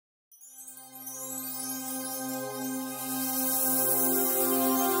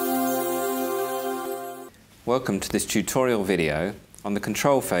Welcome to this tutorial video on the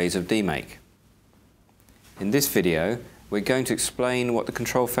control phase of DMAIC. In this video, we're going to explain what the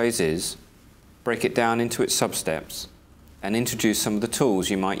control phase is, break it down into its substeps, and introduce some of the tools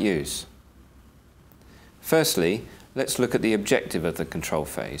you might use. Firstly, let's look at the objective of the control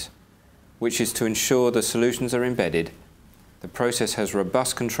phase, which is to ensure the solutions are embedded, the process has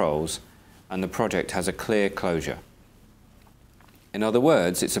robust controls, and the project has a clear closure. In other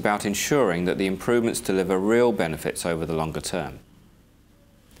words, it's about ensuring that the improvements deliver real benefits over the longer term.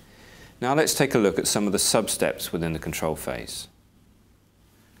 Now let's take a look at some of the sub-steps within the control phase.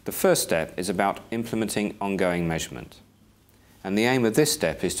 The first step is about implementing ongoing measurement. And the aim of this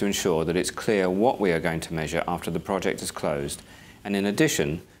step is to ensure that it's clear what we are going to measure after the project is closed, and in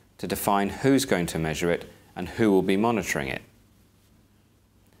addition, to define who's going to measure it and who will be monitoring it.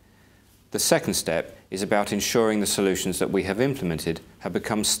 The second step is about ensuring the solutions that we have implemented have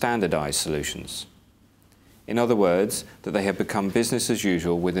become standardized solutions. In other words, that they have become business as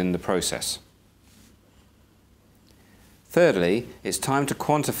usual within the process. Thirdly, it's time to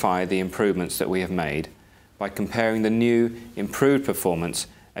quantify the improvements that we have made by comparing the new, improved performance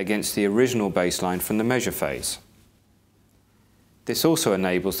against the original baseline from the measure phase. This also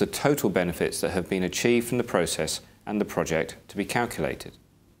enables the total benefits that have been achieved from the process and the project to be calculated.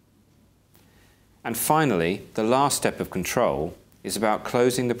 And finally, the last step of control is about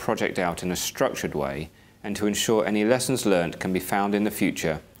closing the project out in a structured way and to ensure any lessons learned can be found in the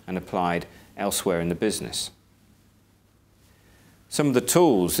future and applied elsewhere in the business. Some of the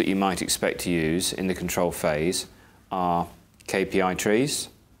tools that you might expect to use in the control phase are KPI trees,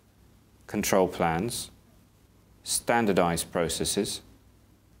 control plans, standardized processes,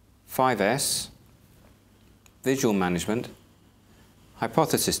 5S, visual management,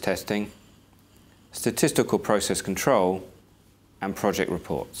 hypothesis testing, statistical process control, and project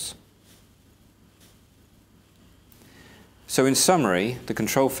reports. So in summary, the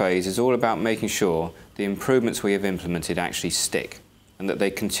control phase is all about making sure the improvements we have implemented actually stick and that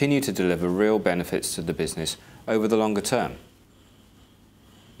they continue to deliver real benefits to the business over the longer term.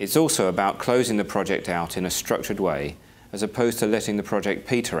 It's also about closing the project out in a structured way as opposed to letting the project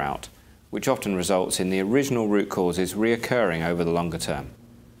peter out, which often results in the original root causes reoccurring over the longer term.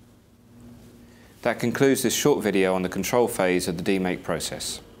 That concludes this short video on the control phase of the DMAIC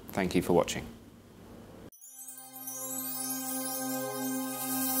process. Thank you for watching.